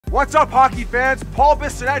What's up, hockey fans? Paul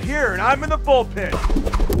Bissonnette here, and I'm in the bullpen.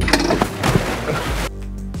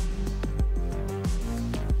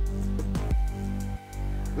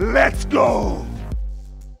 Let's go!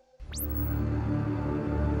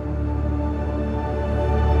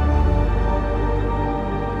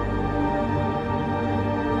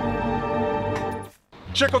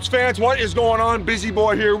 Chiclets fans, what is going on? Busy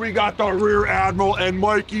Boy here. We got the Rear Admiral and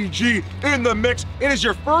Mikey G in the mix. It is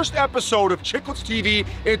your first episode of Chiclets TV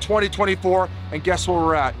in 2024, and guess where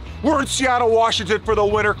we're at? We're in Seattle, Washington for the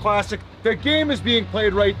Winter Classic. The game is being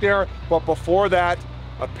played right there, but before that,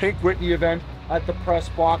 a Pink Whitney event at the press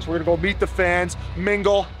box. We're gonna go meet the fans,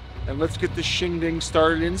 mingle, and let's get the shindig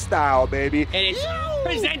started in style, baby. And it's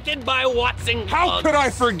presented by Watson Gloves. How could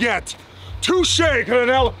I forget? Touche,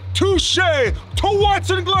 Colonel. Touche to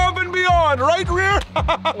Watson Glove and beyond, right, Rear?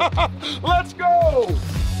 Let's go.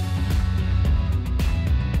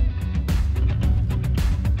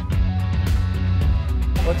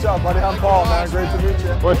 What's up, buddy? I'm Paul, man. Great to meet you.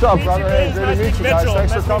 What's up, brother? Hey, great to meet you guys.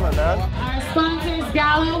 Thanks for coming, man. Our sponsors,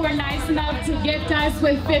 Gallo, were nice enough to gift us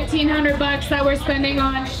with $1,500 that we're spending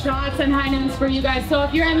on shots and high noons for you guys. So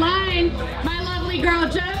if you're in line, my lovely girl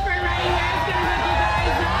Jennifer right here is gonna hook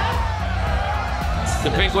you guys up. The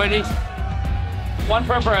Pink Whitney. One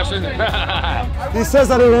per person. He says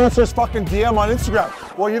I didn't answer his fucking DM on Instagram.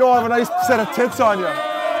 Well, you don't have a nice set of tits on you.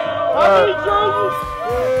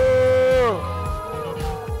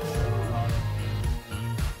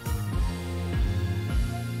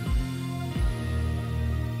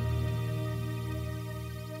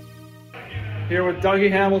 Here with Dougie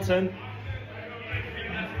Hamilton.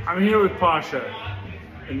 I'm here with Pasha.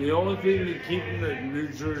 And the only thing to keep in the New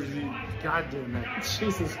Jersey, goddamn it.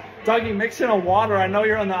 Jesus. Dougie, mixing a water. I know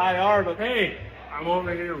you're on the IR, but hey, I'm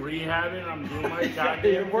over here rehabbing. I'm doing my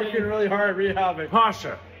goddamn You're working really hard rehabbing.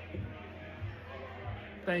 Pasha.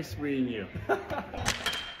 Thanks for being you.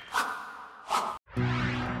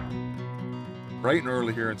 Bright and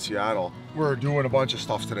early here in Seattle. We're doing a bunch of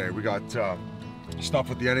stuff today. We got stuff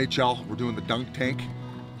with the NHL. We're doing the dunk tank.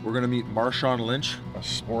 We're gonna meet Marshawn Lynch, a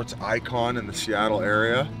sports icon in the Seattle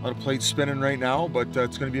area. A lot of plates spinning right now, but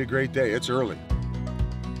it's gonna be a great day. It's early.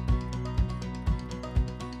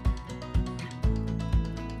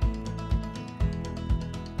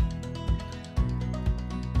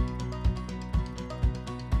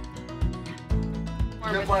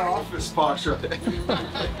 Get my office, Pasha.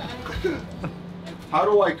 How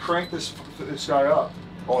do I crank this guy up?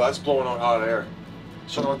 Oh, that's blowing out hot air.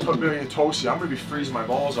 So I'm gonna put me in toasty. I'm gonna be freezing my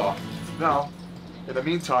balls off. Now, in the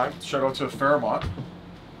meantime, shout out to Fairmont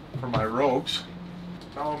for my robes.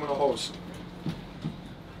 Now I'm gonna host.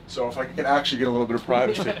 So if I can actually get a little bit of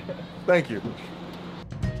privacy. Thank you.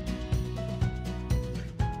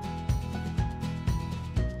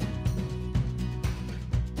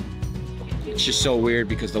 It's just so weird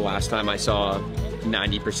because the last time I saw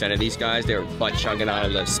 90% of these guys, they were butt chugging out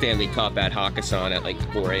of the Stanley Cup at Hakkasan at like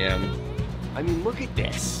 4 a.m. I mean, look at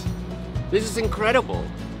this. This is incredible.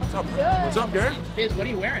 What's up? What's up, Gary? Fizz, what are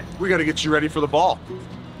you wearing? We gotta get you ready for the ball.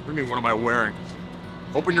 What do you mean, what am I wearing?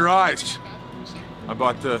 Open your eyes. I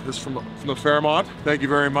bought this from the Fairmont. Thank you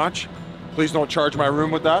very much. Please don't charge my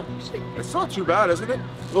room with that. It's not too bad, isn't it?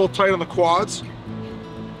 A little tight on the quads.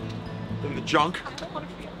 In the junk.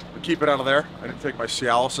 But keep it out of there. I didn't take my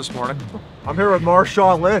Cialis this morning. I'm here with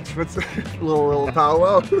Marshawn Lynch. What's a little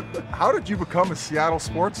powwow. How did you become a Seattle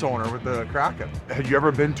sports owner with the Kraken? Had you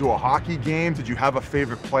ever been to a hockey game? Did you have a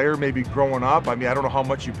favorite player maybe growing up? I mean, I don't know how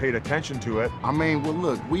much you paid attention to it. I mean, well,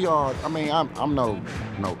 look, we are. I mean, I'm no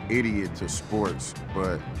idiot to sports,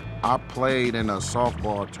 but I played in a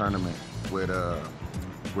softball tournament with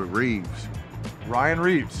Reeves. Ryan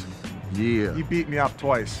Reeves. Yeah. He beat me up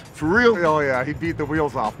twice. For real? Oh yeah, he beat the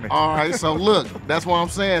wheels off me. All right, so look, that's what I'm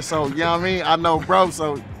saying. So, you know what I mean? I know, bro,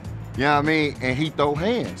 so, you know what I mean? And he throw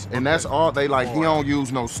hands. And that's all they like. He don't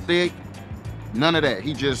use no stick, none of that.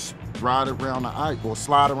 He just ride around the ice or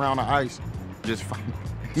slide around the ice. Just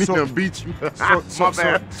beat you. My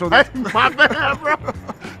bad. My bad, bro.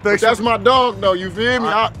 That's my dog, though. You feel me?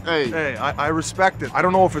 I respect it. I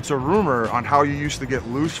don't know if it's a rumor on how you used to get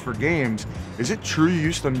loose for games. Is it true you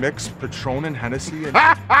used to mix Patron and Hennessy?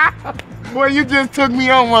 Boy, you just took me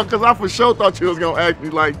on one because I for sure thought you was gonna ask me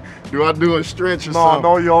like, do I do a stretch or something?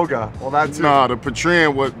 No yoga. Well, that's it. No, the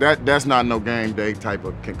Patron was that's not no game day type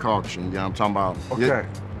of concoction. You know what I'm talking about? Okay.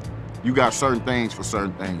 You got certain things for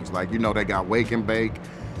certain things. Like, you know, they got wake and bake,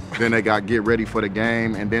 then they got get ready for the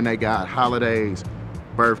game, and then they got holidays,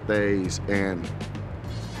 birthdays, and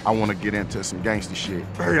I want to get into some gangster shit.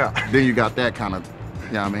 Yeah. Then you got that kind of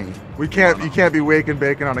Yeah, I mean, You can't be wake and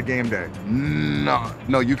bacon on a game day.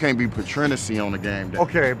 no, you can't be patronacy on the game day.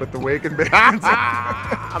 Okay, but the wake and bacon.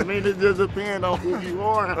 I mean, it just depends on who you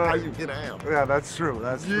are and how you get out. Yeah, that's true.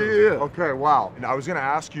 That's true. Yeah. Okay, wow. And I was gonna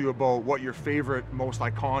ask you about what your favorite, most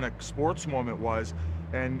iconic sports moment was,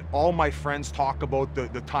 and all my friends talk about the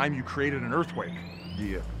time you created an earthquake.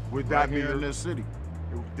 Yeah. Would Right that be here in this city?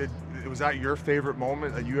 was that your favorite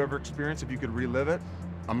moment that you ever experienced? If you could relive it?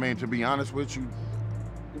 I mean, to be honest with you,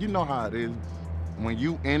 you know how it is. When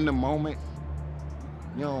you in the moment,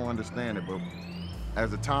 you don't understand it, but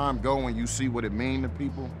as the time go and you see what it mean to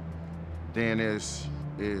people, then it's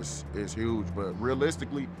huge. But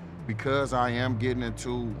realistically, because I am getting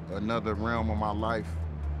into another realm of my life,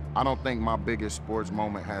 I don't think my biggest sports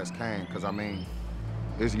moment has came, because I mean,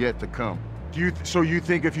 it's yet to come. So you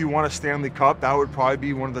think if you won a Stanley Cup, that would probably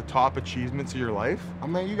be one of the top achievements of your life? I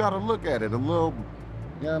mean, you gotta look at it a little,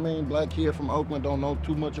 you know what I mean? Black kid from Oakland don't know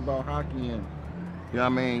too much about hockey, and, you know what I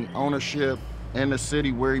mean, ownership in the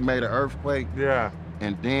city where he made an earthquake. Yeah.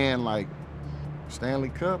 And then, like, Stanley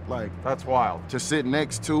Cup, like, That's wild. to sit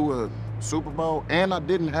next to a Super Bowl, and I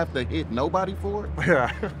didn't have to hit nobody for it.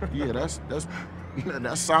 Yeah. Yeah,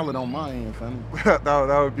 that's solid on my end, fam.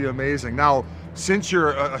 that would be amazing. Now, since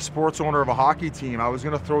you're a sports owner of a hockey team, I was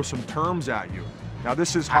gonna throw some terms at you. Now,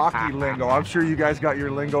 this is hockey lingo. I'm sure you guys got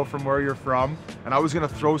your lingo from where you're from, and I was gonna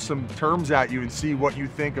throw some terms at you and see what you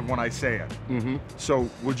think of when I say it. Mm-hmm. So,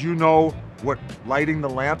 would you know what lighting the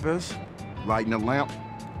lamp is? Lighting the lamp?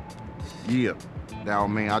 Yeah. Now, I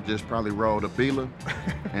mean, I just probably rolled a Beeler,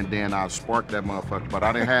 and then I sparked that motherfucker, but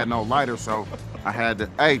I didn't have no lighter, so I had to,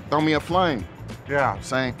 hey, throw me a flame. Yeah.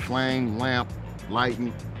 Same flame, lamp,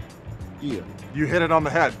 lighting. Yeah. You hit it on the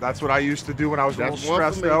head. That's what I used to do when I was a That's little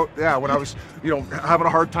one for stressed me. out. Yeah, when I was, having a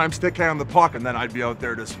hard time stick handling the puck, and then I'd be out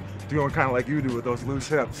there just doing kind of like you do with those loose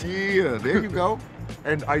hips. Yeah, there you go.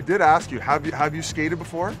 And I did ask you, have you skated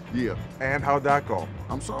before? Yeah. And how'd that go?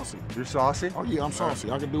 I'm saucy. You're saucy? Oh yeah, I'm saucy.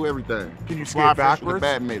 I can do everything. Can you Fly skate fish to backwards?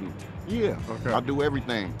 badminton. Yeah. Okay. I do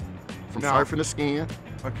everything. From Now- surfing to skiing,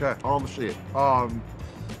 Okay. all the shit.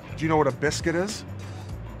 Do you know what a biscuit is?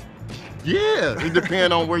 Yeah, it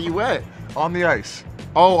depends on where you at. On the ice.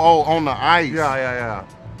 Oh, on the ice. Yeah.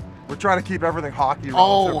 We're trying to keep everything hockey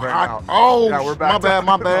Oh, relative right now. oh, Yeah, we're back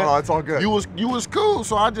my bad. No, it's all good. You was cool,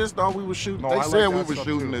 so I just thought we was shooting. No, They I like said we that was stuff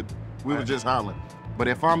shooting too. it. We was just hollering. But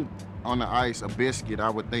if I'm on the ice, a biscuit, I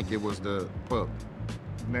would think it was the puck.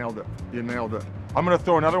 Nailed it. You nailed it. I'm going to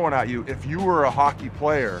throw another one at you. If you were a hockey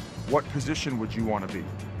player, what position would you want to be?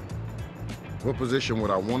 What position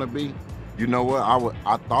would I want to be? You know what?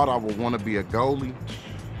 I thought I would want to be a goalie,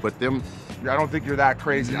 but them. I don't think you're that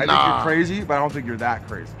crazy. I think Nah. you're crazy, but I don't think you're that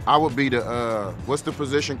crazy. I would be the what's the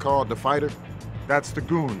position called? The fighter. That's the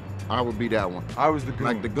goon. I would be that one. I was the goon.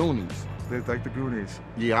 Like the Goonies. Like the Goonies.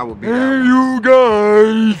 Yeah, I would be Hey, that you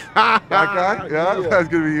guys! That guy? one. Yeah, that's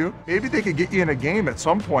gonna be you. Maybe they could get you in a game at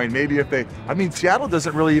some point. Maybe if they, Seattle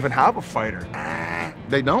doesn't really even have a fighter.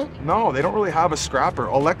 They don't? No, they don't really have a scrapper.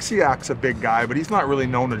 Alexiak's a big guy, but he's not really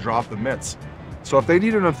known to drop the mitts. So if they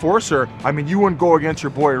need an enforcer, you wouldn't go against your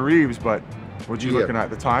boy Reeves, but what you Yeah. looking at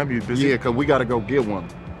the time? You busy? Yeah, because we got to go get one.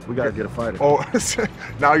 We got to get a fighter. Oh,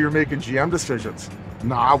 now you're making GM decisions.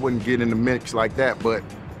 No, I wouldn't get in the mix like that, but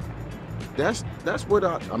that's what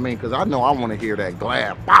I mean, because I know I want to hear that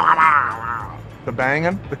glad. The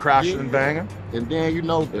banging, the crashing and banging. And then, you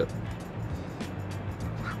know,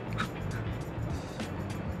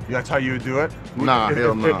 That's how you would do it? Nah,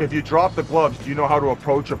 hell no. If you drop the gloves, do you know how to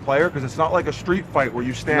approach a player? Because it's not like a street fight where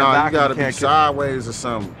you stand no, back you got to and be can't sideways or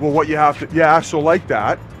something. Well, what you have to, yeah, so like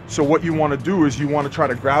that. So what you want to do is you want to try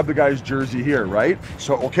to grab the guy's jersey here, right?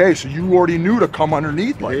 So, okay, so you already knew to come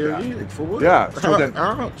underneath like Hell that. yeah, for what? Yeah, so then-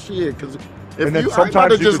 shit, because And if then you, I sometimes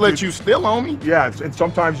might have you just could let do- you steal on me. Yeah, and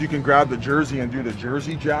sometimes you can grab the jersey and do the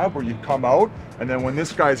jersey jab where you come out, and then when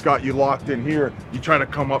this guy's got you locked in here, you try to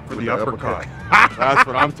come up for the uppercut. That's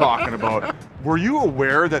what I'm talking about. Were you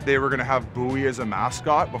aware that they were going to have Bowie as a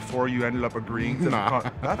mascot before you ended up agreeing to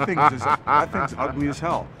that thing's ugly as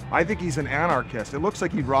hell. I think he's an anarchist. It looks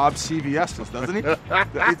like he robbed CVS's, doesn't he?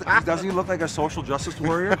 Doesn't he look like a social justice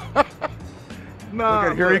warrior? No,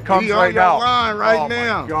 Look at, here he comes on right your now. line right Oh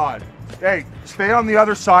now. my God. Hey, stay on the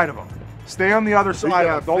other side of him. Stay on the other side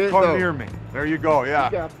of him. Don't fit, come though. near me. There you go,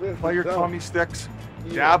 yeah. got fit, Play your though. tummy sticks,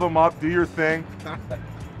 Yeah. dab them up, do your thing.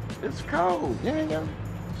 It's cold. Yeah.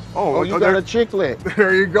 Oh, Oh, you got a chiclet.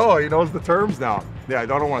 there you go. He knows the terms now. Yeah, I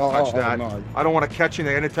don't want to touch that. no. I don't want to catch you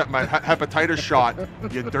in my hepatitis shot,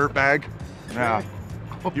 you dirtbag. Yeah.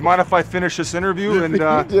 You mind if I finish this interview? And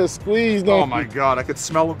you just squeezed on oh my God, I could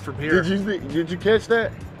smell it from here. Did you catch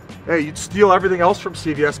that? Hey, you'd steal everything else from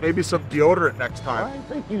CVS, maybe some deodorant next I time. didn't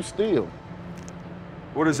think you steal.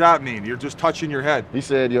 What does that mean? You're just touching your head. He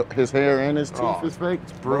said his hair and his teeth is fake.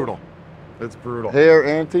 It's brutal. It's brutal. Hair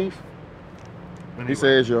and teeth? Anyway. He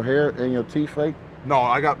says your hair and your teeth fake? No,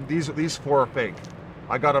 I got these 4 are fake.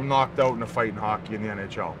 I got them knocked out in a fight in hockey in the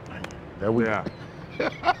NHL. There we Yeah.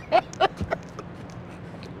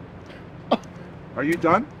 Are you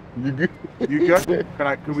done? You good? You good?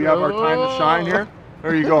 Can we have our time to shine here?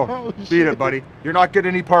 There you go. Beat it, buddy. You're not getting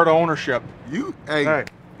any part of ownership. Hey, Hey,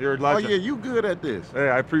 you're a oh legend. yeah, you good at this. Hey,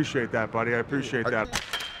 I appreciate that, buddy. I appreciate that.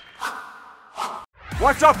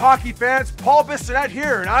 What's up, hockey fans? Paul Bissonette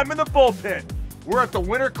here, and I'm in the bullpen. We're at the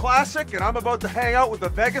Winter Classic, and I'm about to hang out with the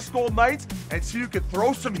Vegas Golden Knights and see who can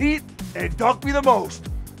throw some heat and dunk me the most.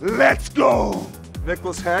 Let's go!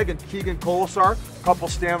 Nicholas Hague and Keegan Colasar, a couple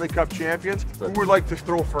Stanley Cup champions. Who would like to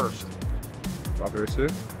throw first?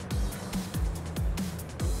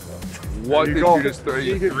 What There did you go. you just throw?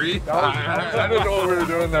 You 3? I don't know what we were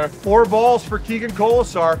doing there. 4 balls for Keegan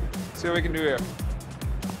Colasar. See what we can do here.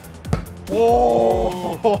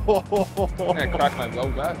 Oh! I'm gonna crack my low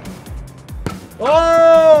back.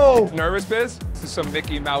 Oh! Nervous, Biz? This is some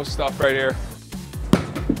Mickey Mouse stuff right here.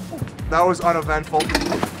 That was uneventful.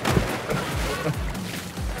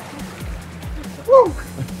 Woo!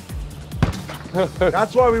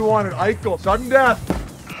 That's why we wanted Eichel. Sudden death.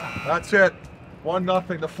 That's it.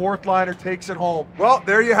 1-0. The 4th liner takes it home. Well,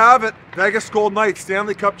 there you have it. Vegas Golden Knights,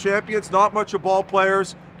 Stanley Cup champions. Not much of ball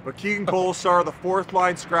players, but Keegan Colasar, the 4th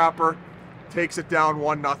line scrapper, takes it down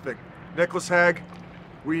 1-0. Nicholas Hague,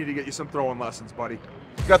 we need to get you some throwing lessons, buddy.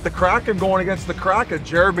 You got the Kraken going against the Kraken.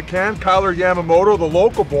 Jared McCann, Kyler Yamamoto, the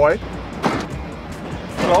local boy.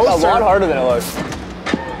 A lot harder than it looks.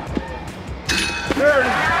 There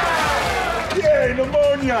it is. Yay,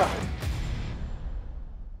 pneumonia.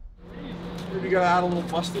 Maybe you gotta add a little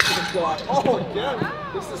mustard to the squad. Oh, again.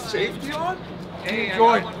 Is the safety on? Hey,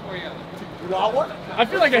 Join. I got one for you. You got one? I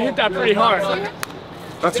feel like I hit that pretty hard.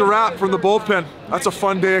 That's a wrap from the bullpen. That's a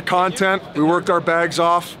fun day of content. We worked our bags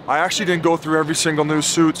off. I actually didn't go through every single new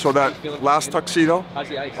suit, so that last tuxedo,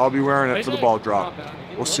 I'll be wearing it for the ball drop.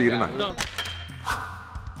 We'll see you tonight.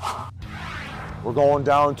 We're going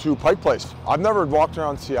down to Pike Place. I've never walked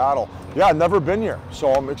around Seattle. Yeah, I've never been here,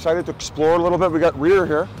 so I'm excited to explore a little bit. We got Rear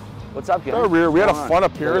here. What's up, guys? Yeah, Rear, we had a What's fun going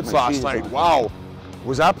on? appearance My last shoes night. on. Wow.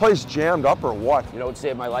 Was that place jammed up or what? You know what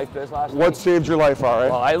saved my life, Biz, last night? What saved your life, all right?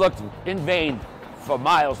 Well, I looked in vain for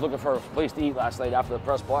miles looking for a place to eat last night after the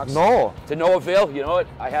press box. No. To no avail. You know what?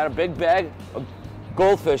 I had a big bag of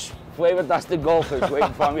goldfish, flavor dusted goldfish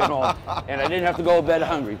waiting for me at home. And I didn't have to go to bed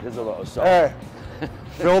hungry because of those. So. Hey,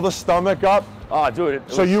 fill the stomach up. Oh, dude.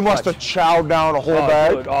 So you must have chowed down a whole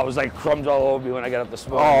bag? Dude, it was like crumbs all over me when I got up this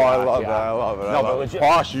Oh, morning. I love that. I love it. I No, love but it. legit.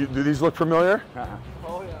 Posh, do these look familiar?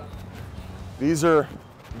 Uh-huh. These are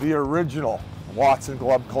the original Watson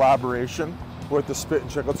Glove collaboration with the Spittin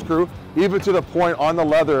Chiclets crew. Even to the point on the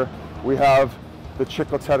leather, we have the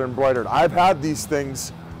Chiclets head embroidered. I've had these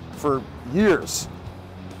things for years,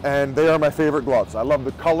 and they are my favorite gloves. I love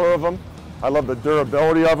the color of them. I love the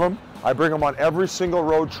durability of them. I bring them on every single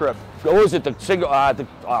road trip. What was it? The single? I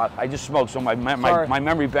just smoked, so my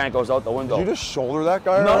memory bank goes out the window. Did you just shoulder that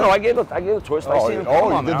guy? No, around? no, I gave it a twist. I Oh, seen him. oh, Come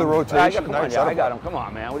you on, did man. the rotation? Come on, Nice, yeah, I that got him. Come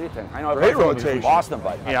on, man. What do you think? I know Great I'm from rotation. Boston,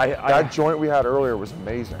 but That joint we had earlier was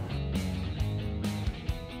amazing.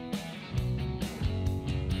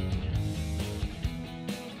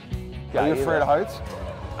 Are you afraid of heights?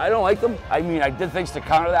 I don't like them. I mean, I did things to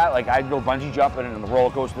counter that. Like I'd go bungee jumping and the roller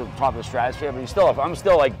coaster to the top of the stratosphere. But I'm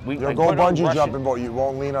still like we. You'll like, go put it on bungee Russian. jumping, but you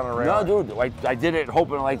won't lean on a rail. No, dude. I did it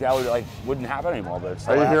hoping like that wouldn't happen anymore. But it's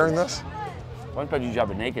Are still you hearing happens. this? Why don't you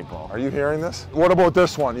jumping naked, Paul? Are you hearing this? What about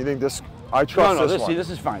this one? You think this? I trust No, this one. See, this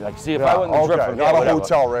is fine. Like, see, if Yeah, I went in the drip okay, from not a whatever.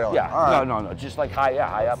 hotel railing. Yeah, All right. no, just like high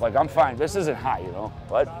up. Like I'm fine. This isn't high, you know.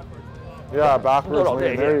 But Yeah, backwards No,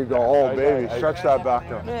 lean. yeah, There yeah. you go. Oh, I- baby, I- stretch that back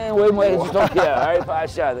down. man, wait, just don't care. All right,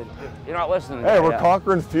 Pash, yeah, you're not listening. Hey, we're yeah.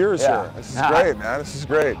 conquering fears Yeah. here. This is great, man. This is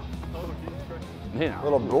great. You know.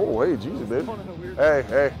 Little oh, hey, Jesus, baby.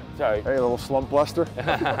 Hey, Sorry. hey, little slump buster.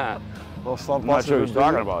 Little slump I'm not buster. sure who's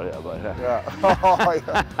talking about it, but Yeah. Oh,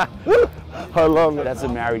 yeah. I love it. that's a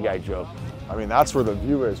married guy joke. I mean, that's where the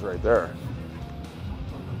view is right there.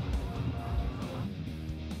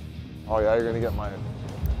 Oh yeah, you're gonna get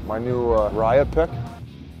my new riot pick.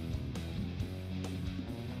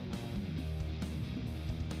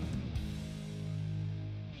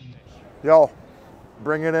 Yo,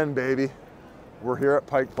 bring it in, baby. We're here at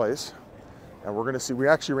Pike Place, and we're gonna see. We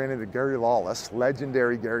actually ran into Gary Lawless,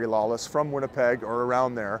 legendary Gary Lawless from Winnipeg or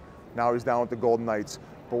around there. Now he's down with the Golden Knights.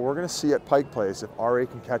 but we're gonna see at Pike Place if RA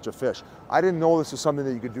can catch a fish. I didn't know this was something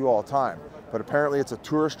that you could do all the time, but apparently it's a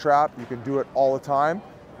tourist trap. You can do it all the time,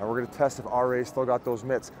 and we're gonna test if RA still got those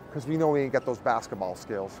mitts, because we know he ain't got those basketball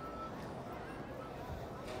skills.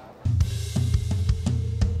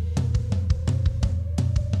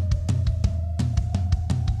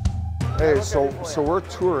 Hey, so we're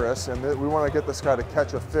tourists, and we want to get this guy to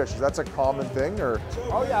catch a fish. That's a common thing, or?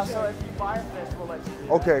 Oh yeah, so if you buy a fish, we'll let you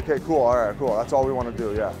do Okay, cool, all right, cool. That's all we want to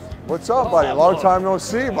do, yeah. What's up, buddy? Long time no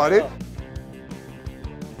see, buddy.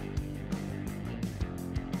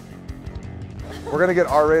 We're gonna get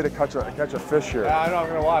RA to catch a fish here. Yeah, I know, I'm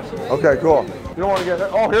gonna watch it. Okay, cool. You don't want to get,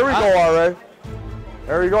 oh, here we go, RA.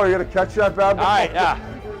 There you go, you gotta catch that bad boy. All right, yeah.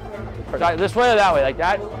 Sorry, this way or that way, like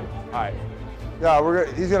that? All right. Yeah,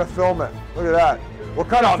 he's gonna film it. Look at that. What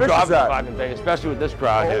kind of fish is that? Fucking thing, especially with this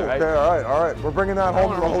crowd here, right? Okay, all right. We're bringing that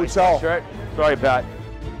home to the hotel. Right? Sorry, Pat.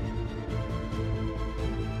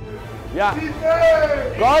 Yeah.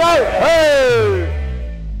 Got it! Hey!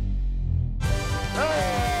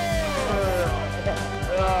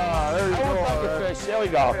 There we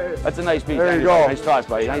go. That's a nice beat. There you go. Nice toss,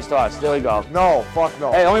 buddy. Nice toss. There we go. No, fuck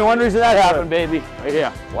no. Hey, only one reason that happened, baby. Right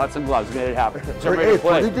here. Lots of gloves made it happen. Hey,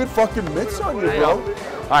 pretty good fucking mitts on you, bro.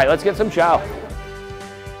 All right, let's get some chow.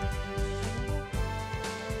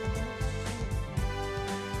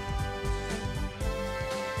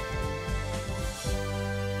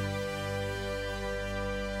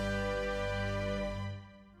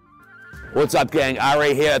 What's up, gang?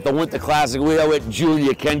 RA here at the Winter Classic. We are with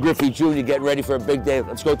Junior, Ken Griffey Jr., getting ready for a big day.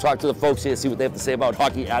 Let's go talk to the folks here, see what they have to say about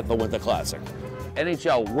hockey at the Winter Classic.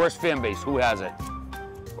 NHL, worst fan base, who has it?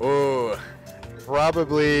 Ooh,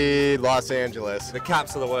 probably Los Angeles. The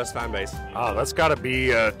Caps are the worst fan base. Oh, that's got to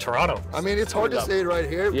be Toronto. I mean, it's hard to say right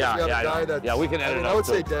here. Yeah, we can edit it out. I would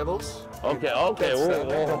say Devils. Okay.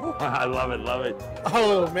 Whoa. I love it.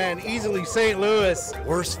 Oh, man, easily St. Louis.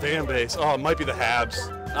 Worst fan base. Oh, it might be the Habs.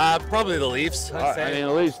 Probably the Leafs. I mean,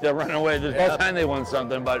 the Leafs, they're running away. There's no time they won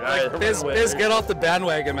something, but Biz, get off the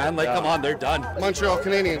bandwagon, man. Like, come on, they're done. Montreal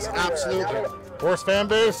Canadiens, absolutely. Worst fan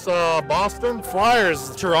base, Boston.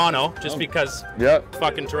 Flyers, Toronto, just because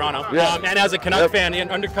fucking Toronto. Yeah. And as a Canuck fan,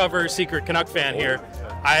 an undercover secret Canuck fan here,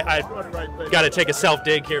 I got to take a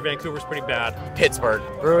self-dig here. Vancouver's pretty bad. Pittsburgh.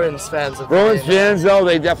 Bruins fans. Bruins fans, though,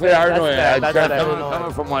 they definitely are annoying. That's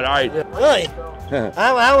Coming from what? All right. Really?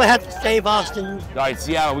 I would have to say Boston. All right,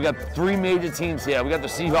 Seattle, we got three major teams here. We got the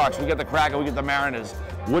Seahawks, we got the Kraken, we got the Mariners.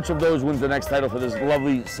 Which of those wins the next title for this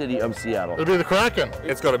lovely city of Seattle? It'll be the Kraken.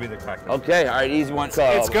 It's got to be the Kraken. Okay, all right, easy one.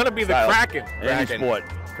 It's going to be the Kraken. Any sport.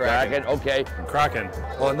 Kraken, okay. Kraken.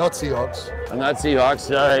 Well, not Seahawks. I'm not Seahawks,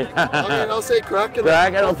 sorry. I'll say Kraken.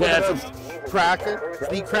 Kraken, okay. That's Kraken.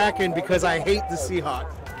 The Kraken, because I hate the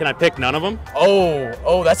Seahawks. Can I pick none of them?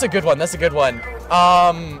 Oh, that's a good one.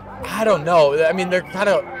 I don't know. I mean, they're kind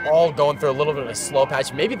of all going through a little bit of a slow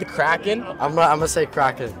patch. Maybe the Kraken. I'm gonna say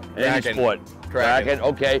Kraken. Any sport. Kraken,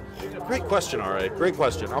 okay. Great question, all right. Great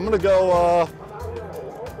question. I'm gonna go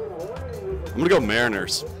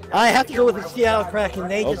Mariners. I have to go with the Seattle Kraken.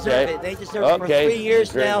 They deserve it. They deserve it for 3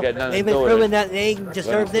 years now. They've been proving that they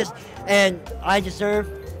deserve this, and I deserve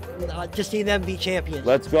to see them be champions.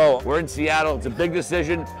 Let's go. We're in Seattle. It's a big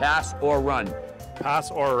decision. Pass or run?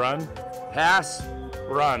 Pass or run? Pass.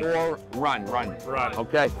 Run. Or run. Run.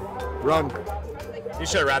 Okay. Run. You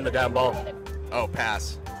should have ran the damn ball. Oh,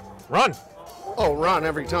 pass. Run. Oh, run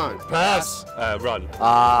every time. Pass. Run.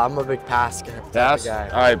 I'm a big pass guy. Pass. All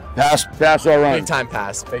right. Pass or run? Big time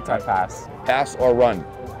pass. Pass or run?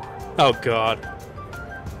 Oh, God.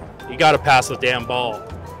 You got to pass the damn ball.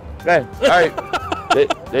 Okay. All right.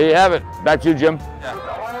 There you have it. Back to you, Jim.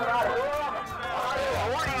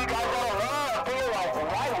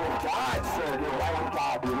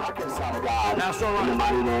 Pass or run? In the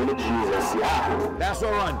mighty name of Jesus, yeah. Pass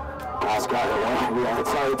or run? Pass,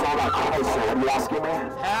 sorry, it's all about Christ, so what are you asking me?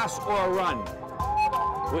 Pass or run?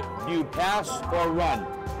 Do you pass or run?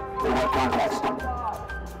 In what context?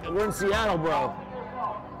 We're in Seattle, bro.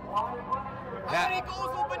 How many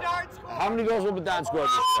goals will Bedard score? How many goals will Bedard score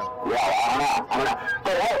this year? Yeah, I'm not.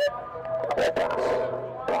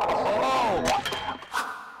 Oh!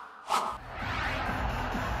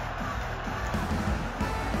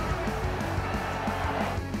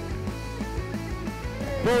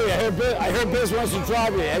 Bowie, I heard Biz wants to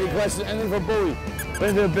drop you. Any questions? Anything for Bowie?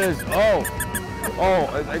 Anything for Biz?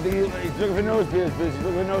 I think he's looking for nose beers, Biz. He's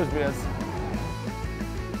looking for nose beers.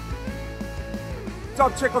 What's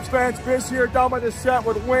up, Chiclets fans? Biz here down by the set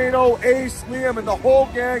with Wayno, Ace, Liam, and the whole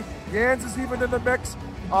gang. Gans is even in the mix.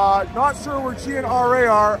 Not sure where G and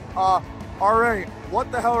RA are. RA,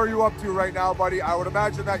 what the hell are you up to right now, buddy? I would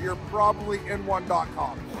imagine that you're probably in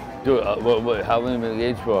one.com. Dude, how long have you been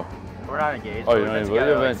engaged for? We're not engaged. Oh, We've you're been not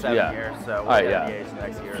together like engaged? 7 years, so we're engaged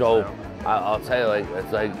next year. So I'll tell you, like,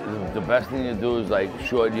 it's like the best thing to do is like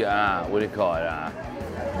short your what do you call it?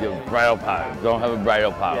 Your bridal powder. Don't have a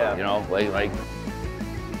bridal powder, you know, like.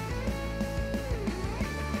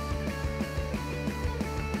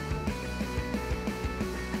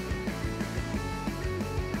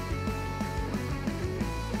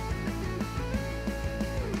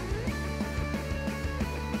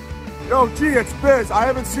 Yo, G, it's Biz. I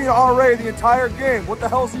haven't seen RA the entire game. What the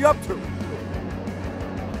hell is he up to?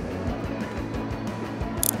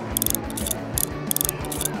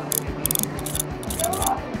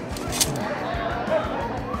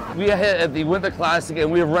 We are here at the Winter Classic,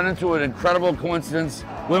 and we have run into an incredible coincidence.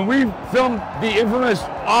 When we filmed the infamous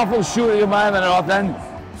awful shooting of mine in the North End,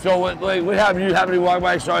 so what happened? You happened to walk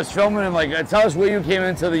by, so I was filming, and like, tell us where you came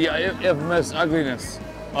into the infamous ugliness.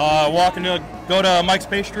 Walking to go to Mike's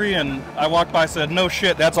Pastry, and I walked by, said, "No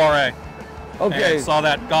shit, that's RA." Okay. And saw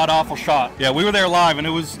that god awful shot. Yeah, we were there live, and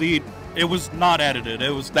it was not edited.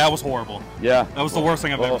 That was horrible. Yeah. That was the worst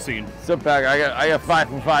thing I've ever seen. Sit back. I got 5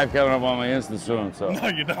 from 5 coming up on my Insta soon. So. No,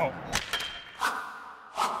 you don't.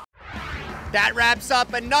 That wraps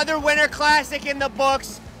up another Winter Classic in the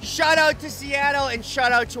books. Shout out to Seattle and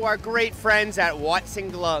shout out to our great friends at Watson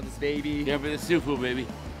Gloves, baby. Yeah, but the seafood, baby.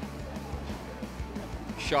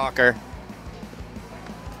 Shocker.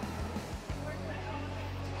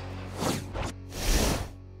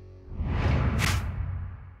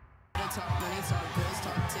 It's all good.